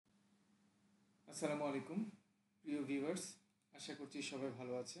আসসালামু আলাইকুম প্রিয় ভিউয়ার্স, আশা করছি সবাই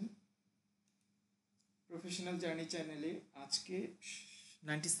ভালো আছেন। প্রফেশনাল জার্নি চ্যানেলে আজকে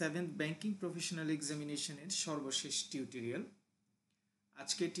 97th ব্যাংকিং প্রফেশনাল এক্সামিনেশনের সর্বশেষ টিউটোরিয়াল।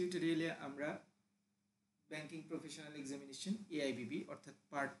 আজকে টিউটোরিয়ালে আমরা ব্যাংকিং প্রফেশনাল এক্সামিনেশন AIBB অর্থাৎ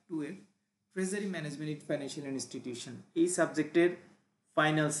পার্ট 2 এর treasury management in financial institution এই সাবজেক্টের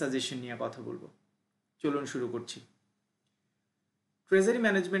ফাইনাল সাজেশন নিয়ে কথা বলবো। চলুন শুরু করছি। ট্রেজারি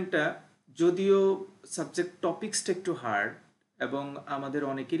ম্যানেজমেন্টটা যদিও সাবজেক্ট টপিক্সটা একটু হার্ড এবং আমাদের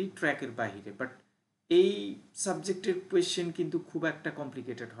অনেকেরই ট্র্যাকের বাহিরে, বাট এই সাবজেক্টের কোয়েশ্চেন কিন্তু খুব একটা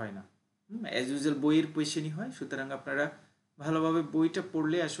কমপ্লিকেটেড হয় না, অ্যাজ ইউজুয়াল বইয়ের কোয়েশ্চেনই হয়। সুতরাং আপনারা ভালোভাবে বইটা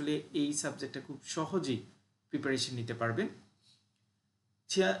পড়লে আসলে এই সাবজেক্টটা খুব সহজেই প্রিপারেশন নিতে পারবেন।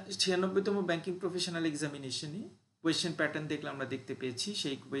 96তম ব্যাংকিং প্রফেশনাল এক্সামিনেশনে কোয়েশ্চেন প্যাটার্ন আমরা দেখতে পেয়েছি।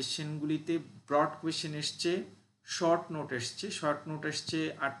 সেই কোয়েশ্চেনগুলিতে ব্রড কোয়েশ্চেন এসছে, শর্ট নোট এসছে। শর্ট নোট এসছে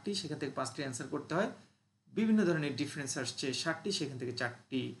 8টি, সেখান থেকে 5টি অ্যান্সার করতে হয়। বিভিন্ন ধরনের ডিফারেন্স আসছে 60টি, সেখান থেকে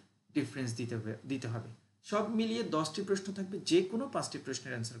 4টি ডিফারেন্স দিতে হবে। সব মিলিয়ে 10টি প্রশ্ন থাকবে, যে কোনো 5টি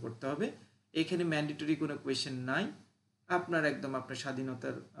প্রশ্নের অ্যান্সার করতে হবে। এখানে ম্যান্ডেটরি কোনো কোয়েশ্চেন নাই, আপনার একদম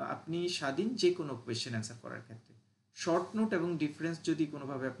আপনি স্বাধীন যে কোনো কোয়েশ্চেন অ্যান্সার করার ক্ষেত্রে। শর্ট নোট এবং ডিফারেন্স যদি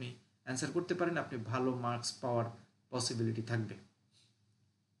কোনোভাবে আপনি অ্যান্সার করতে পারেন, আপনি ভালো মার্কস পাওয়ার পসিবিলিটি থাকবে।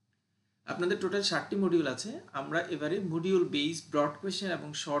 আপনাদের টোটাল 60টি মডিউল আছে। আমরা এবারে মডিউল বেস ব্রড কোয়েশ্চেন এবং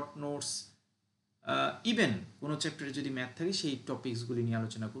শর্ট নোটস, ইভেন কোনো চ্যাপ্টারে যদি ম্যাথ থাকে সেই টপিকসগুলি নিয়ে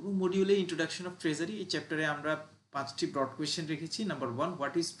আলোচনা করব। মডিউলে ইন্ট্রোডাকশন অফ ট্রেজারি, এই চ্যাপ্টারে আমরা 5টি ব্রড কোয়েশ্চেন রেখেছি। Number 1,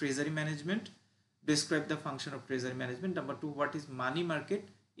 what is treasury management, describe the function of treasury management. Number 2, what is money market,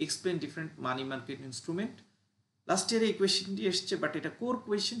 explain different money market instrument. Last ইয়ারে এই কোয়েশ্চেনটি এসছে, বাট এটা কোর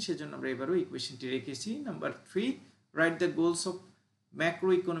কোয়েশ্চেন, সেজন্য আমরা এবারও এই কোয়েশ্চেনটি রেখেছি। Number 3, write the goals of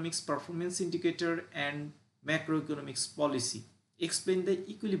macroeconomics performance indicator and macroeconomics policy. Explain the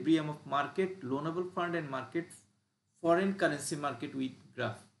equilibrium of market, loanable fund and market, foreign currency market with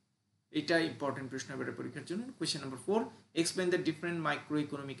graph. এটা ইম্পর্টেন্ট প্রশ্ন এবারে পরীক্ষার জন্য। Question number 4, explain the different micro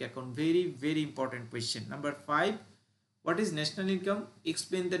economic account, very important question. Number 5, what is national income,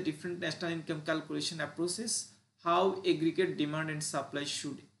 explain the different national income calculation approaches, how aggregate demand and supply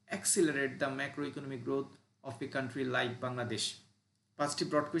should accelerate the macro economic growth of a country like Bangladesh. 5টি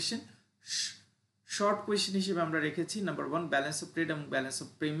broad question. Short question হিসেবে আমরা রেখেছি number 1, balance of trade এবং balance of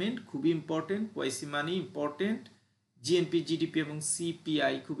payment, খুবই important. কোয়াইসি মানি important. GNP, GDP এবং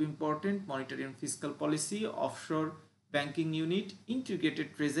CPI খুব important. Monetary and fiscal policy, offshore banking unit, integrated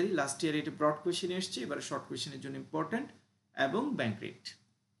treasury, last ইয়ারে এটা ব্রড কোয়েশ্চেন এসছে, এবারে শর্ট কোয়েশ্চেনের জন্য ইম্পর্টেন্ট, এবং bank rate.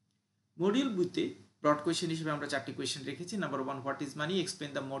 Module বুতে broad question হিসেবে আমরা 4টি কোয়েশ্চেন রেখেছি। Number 1, what is money,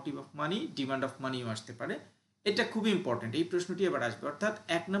 explain the motive of money, demand of মানিও আসতে পারে। এটা খুবই ইম্পর্টেন্ট, এই প্রশ্নটি এবার আসবে, অর্থাৎ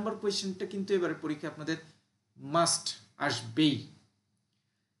 1 নম্বর কোয়েশ্চেনটা কিন্তু এবারে পরীক্ষা আপনাদের মাস্ট আসবেই।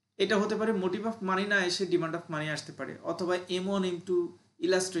 এটা হতে পারে মোটিভ অফ মানি না এসে ডিমান্ড অফ মানি আসতে পারে, অথবা M1 M2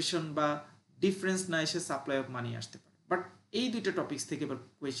 ইলাস্ট্রেশন বা ডিফারেন্স না এসে সাপ্লাই অফ মানি আসতে পারে, বাট এই দুইটা টপিকস থেকে এবার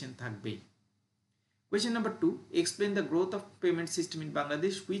কোয়েশ্চেন থাকবেই। Question number 2, explain the growth of payment system in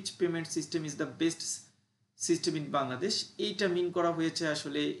Bangladesh, which payment system is the best system in Bangladesh. এইটা মিন করা হয়েছে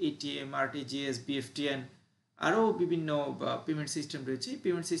আসলে ATM, RTGS, BFTN, আরও বিভিন্ন পেমেন্ট সিস্টেম রয়েছে। এই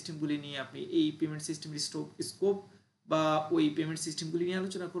পেমেন্ট সিস্টেমগুলি নিয়ে আপনি এই পেমেন্ট সিস্টেমের স্কোপ বা ওই পেমেন্ট সিস্টেমগুলি নিয়ে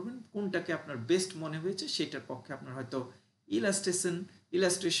আলোচনা করবেন, কোনটাকে আপনার বেস্ট মনে হয়েছে সেটার পক্ষে আপনার হয়তো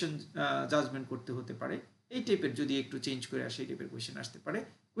ইলাস্ট্রেশন জাজমেন্ট করতে হতে পারে। এই টাইপের যদি একটু চেঞ্জ করে আসে এই টাইপের কোয়েশ্চেন আসতে পারে।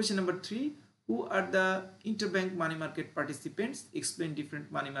 Question number 3, who are the ইন্টারব্যাংক money market participants, explain different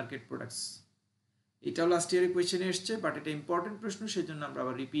money market products. এটাও লাস্ট ইয়ারে কোয়েশ্চেনে এসছে, বাট এটা ইম্পর্টেন্ট প্রশ্ন, সেজন্য আমরা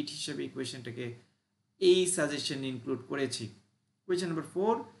আবার রিপিট হিসেবে এই কোয়েশ্চেনটাকে এই সাজেশন ইনক্লুড করেছি। Question number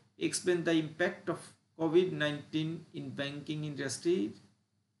 4, explain the impact of COVID-19 in banking industry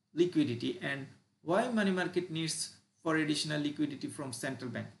liquidity and why money market needs for additional liquidity from central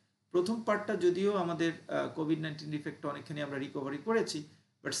bank. প্রথম পার্টটা যদিও আমাদের COVID-19 ইফেক্ট অনেকখানি আমরা রিকভারি করেছি,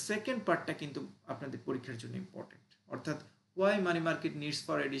 বাট সেকেন্ড পার্টটা কিন্তু আপনাদের পরীক্ষার জন্য ইম্পর্টেন্ট, অর্থাৎ why money market needs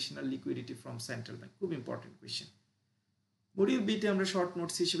for additional liquidity from central bank, খুব ইম্পর্টেন্ট কোয়েশ্চেন। মডিউল বিতে আমরা শর্ট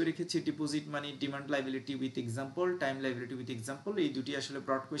নোটস হিসেবে রেখেছি deposit money, demand liability with example, time liability with example. এই দুটি আসলে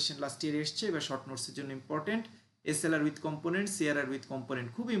ব্রড কোয়েশ্চেন লাস্ট ইয়ারে এসছে, এবার শর্ট নোটসের জন্য important. SLR with component, CRR with component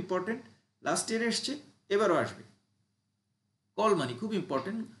খুব ইম্পর্টেন্ট, লাস্ট ইয়ারে এসছে, এবারও আসবে। কল মানি খুব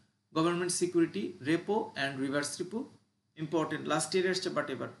important, government security, repo and reverse repo important, last ইয়ারে এসছে, বাট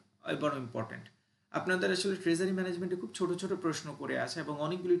এবারও ইম্পর্টেন্ট। আপনাদের আসলে ট্রেজারি ম্যানেজমেন্টে খুব ছোট ছোট প্রশ্ন করে আছে এবং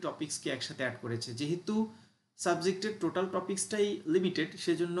অনেকগুলি টপিক্সকে একসাথে অ্যাড করেছে। যেহেতু সাবজেক্টের টোটাল টপিক্সটাই লিমিটেড,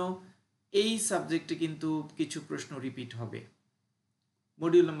 সেজন্য এই সাবজেক্টে কিন্তু কিছু প্রশ্ন রিপিট হবে।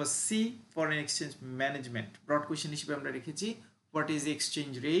 Module number C, foreign exchange management, broad question হিসেবে আমরা রেখেছি what is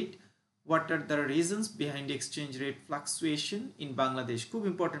exchange rate, What are the reasons behind exchange rate fluctuation in Bangladesh? খুব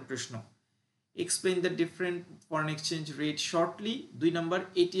ইম্পর্টেন্ট প্রশ্ন। Explain the different foreign exchange rate shortly। 2 number,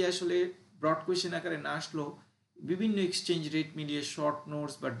 এটি আসলে broad question আকারে না আসলেও বিভিন্ন এক্সচেঞ্জ রেট মিলিয়ে শর্ট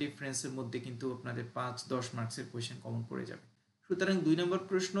নোটস বা ডিফারেন্সের মধ্যে কিন্তু আপনাদের 5-10 মার্কসের কোয়েশ্চেন কমন পড়ে যাবে। সুতরাং 2 নম্বর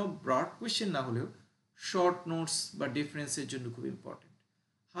প্রশ্ন ব্রড কোয়েশ্চেন না হলেও শর্ট নোটস বা ডিফারেন্সের জন্য খুব ইম্পর্টেন্ট।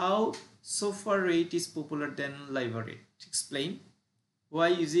 হাউ সোফার rate is popular then লাইবার rate? Explain. Why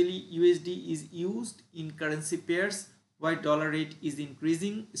usually USD is used in currency pairs? Why dollar rate is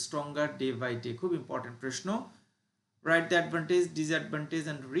increasing stronger day by day? খুব ইম্পর্টেন্ট প্রশ্ন। Write the advantage, disadvantage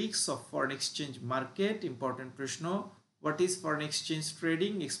and risks of foreign exchange market. Important প্রশ্ন। What is foreign exchange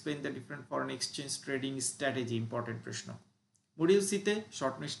trading? Explain the different foreign exchange trading strategy. Important প্রশ্ন। Module সিতে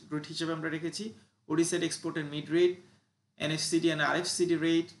short note হিসেবে আমরা রেখেছি ওডিসের এক্সপোর্টের mid rate, NFCD and RFCD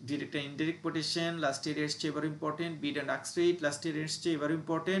rate, direct and indirect quotation, last year এসছে very important, bid and ask rate, last year এসছে very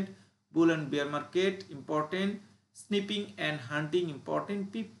important, bull and bear market, important, snipping and hunting, important,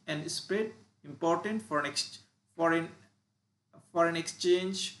 pip and spread, important, foreign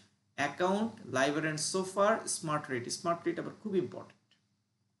exchange account, LIBOR and SOFR, smart rate আবার খুব important.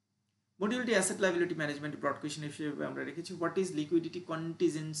 মডিউলটি asset liability management broad question হিসেবে আমরা রেখেছি what is liquidity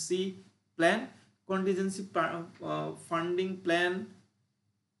contingency plan, contingency funding plan,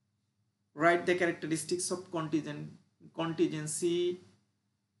 write the characteristics of contingency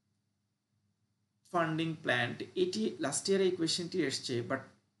funding plan। এটি last year এই কোয়েশ্চেনটি এসছে but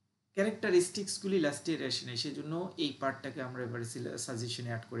ক্যারেক্টারিস্টিক্সগুলি last year আসে নাই, সেই জন্য এই পার্টটাকে আমরা এবারে সাজেশনে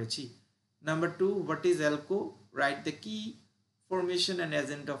অ্যাড করেছি। Number 2, what is এলকো, write the কি formation and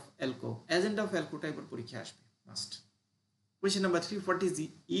agent of এলকো। Agent of এলকোটা এবার পরীক্ষা আসবে must. Question number 3, what is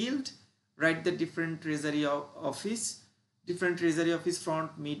yield, write the different treasury office front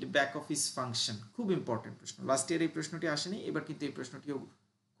mid back office function। খুব ইম্পর্টেন্ট প্রশ্ন, লাস্ট ইয়ার এই প্রশ্নটি আসেনি, এবার কিন্তু এই প্রশ্নটিও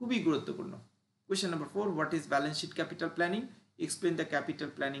খুবই গুরুত্বপূর্ণ। Question number 4, what is balance sheet capital planning, explain the capital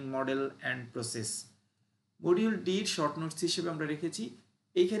planning model and process. Module ডির শর্ট নোটস হিসেবে আমরা রেখেছি,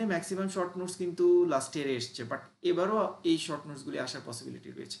 এইখানে ম্যাক্সিমাম শর্ট নোটস কিন্তু লাস্ট ইয়ারে এসছে বাট এবারও এই শর্ট নোটসগুলি আসার পসিবিলিটি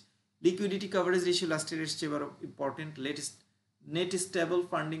রয়েছে। লিকুইডিটি কভারেজ রেশিও লাস্ট ইয়ারে এসছে, এবারও important. Net stable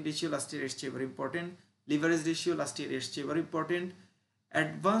funding ratio last year is very important. Leverage ratio last year is very important.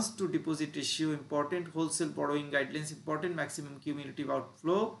 Advance to deposit ratio important. Wholesale borrowing guidelines important. Maximum cumulative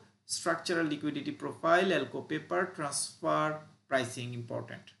outflow. Structural liquidity profile. ALCO paper transfer pricing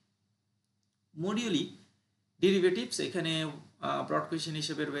important. Moduli derivatives এখানে broad question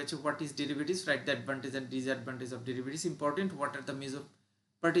হিসেবে রয়েছে what is derivatives, write the advantage and disadvantage of derivatives important. What are the major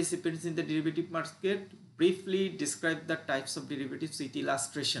participants in the derivative market, briefly describe the types of derivatives with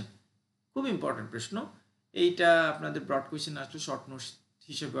illustration। খুব important প্রশ্ন, এইটা আপনাদের broad question আসলে short note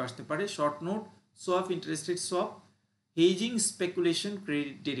হিসেবে আসতে পারে। Short note, swap, interest rate swap, hedging, speculation,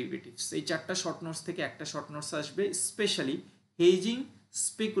 credit derivatives. এই চারটা শর্ট নোটস থেকে একটা শর্ট নোটস আসবে, স্পেশালি হেজিং,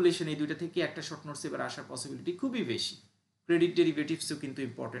 স্পেকুলেশন এই দুইটা থেকে একটা শর্ট নোটস এবার আসার পসিবিলিটি খুবই বেশি। ক্রেডিট ডেরিভেটিভসও কিন্তু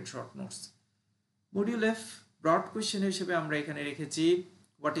important short notes. Module F broad question হিসেবে আমরা এখানে রেখেছি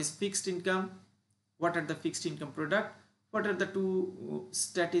what is fixed income, what are the fixed income product, what are the two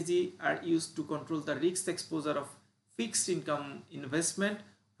strategy are used to control the risk exposure of fixed income investment,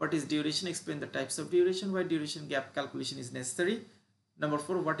 what is duration, explain the types of duration, why duration gap calculation is necessary. Number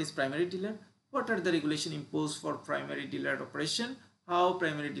 4, what is primary dealer, what are the regulation imposed for primary dealer operation, how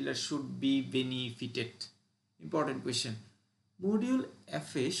primary dealer should be benefited। important question। Module F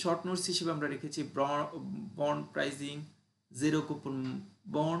a short notes হিসেবে আমরা রেখেছি bond pricing, zero coupon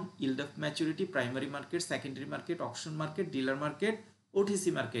bond, yield of maturity, primary market, secondary market, auction market, dealer market,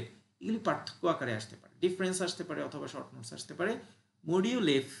 OTC market. এগুলি পার্থক্য আকারে আসতে পারে, difference আসতে পারে অথবা শর্ট নোটস আসতে পারে। মডিউল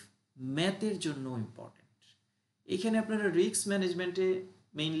এফ ম্যাথের জন্য ইম্পর্টেন্ট। এখানে আপনারা রিস্ক ম্যানেজমেন্টে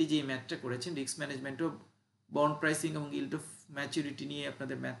মেইনলি যে ম্যাথটা করেছেন, রিস্ক ম্যানেজমেন্টও বন্ড প্রাইসিং এবং yield of maturity নিয়ে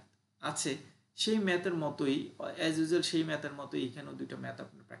আপনাদের ম্যাথ আছে, সেই ম্যাথের মতোই অ্যাজ ইউজুয়াল সেই ম্যাথের মতোই এখানেও দুটো ম্যাথ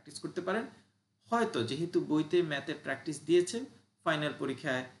আপনারা প্র্যাকটিস করতে পারেন। হয়তো যেহেতু বইতে ম্যাথের প্র্যাকটিস দিয়েছেন, ফাইনাল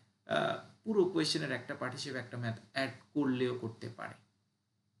পরীক্ষায় পুরো কোয়েশ্চেনের একটা পার্ট হিসেবে একটা ম্যাথ অ্যাড করলেও করতে পারে।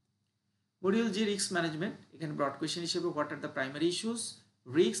 মডিউল জি রিস্ক ম্যানেজমেন্ট, এখানে ব্রড কোয়েশ্চেন হিসেবে what are the primary issues,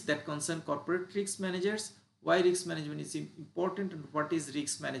 risk that concern corporate risk managers, Y risk management is important and what is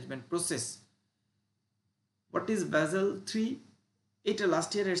risk management process, what is Basel 3, এটা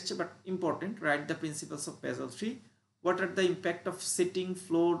last year এসছে but important, write the principles of Basel 3, what are the impact of setting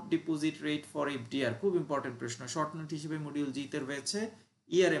floor deposit rate for FDR। খুব important প্রশ্ন, short note হিসেবে module জিতে রয়েছে।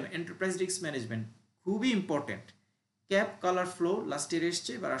 ERM, enterprise risk management, খুবই important. Cap colour flow last year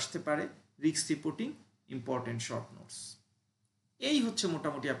এসছে, এবার আসতে পারে। Risk reporting, important short notes. এই হচ্ছে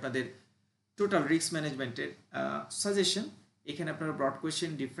মোটামুটি আপনাদের টোটাল রিস্ক ম্যানেজমেন্টের সাজেশন। এখানে আপনারা ব্রড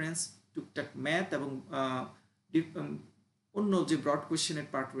কোয়েশ্চেন, ডিফারেন্স, টুকটাক ম্যাথ এবং অন্য যে ব্রড কোয়েশ্চেনের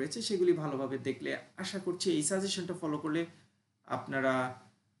পার্ট রয়েছে সেগুলি ভালোভাবে দেখলে আশা করছি এই সাজেশনটা ফলো করলে আপনারা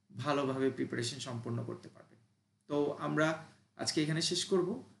ভালোভাবে প্রিপারেশন সম্পন্ন করতে পারবেন। তো আমরা আজকে এখানে শেষ করব।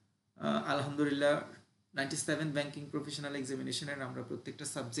 আলহামদুলিল্লাহ 97 ব্যাংকিং প্রফেশনাল এক্সামিনেশনের আমরা প্রত্যেকটা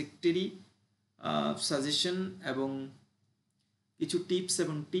সাবজেক্টেরই সাজেশন এবং কিছু টিপস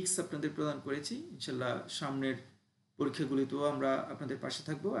এবং ট্রিক্স আপনাদের প্রদান করেছি। ইনশাল্লাহ সামনের পরীক্ষাগুলিতেও আমরা আপনাদের পাশে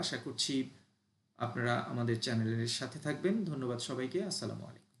থাকবো। আশা করছি আপনারা আমাদের চ্যানেলের সাথে থাকবেন। ধন্যবাদ সবাইকে। আসসালামু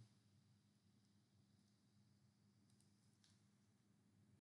আলাইকুম।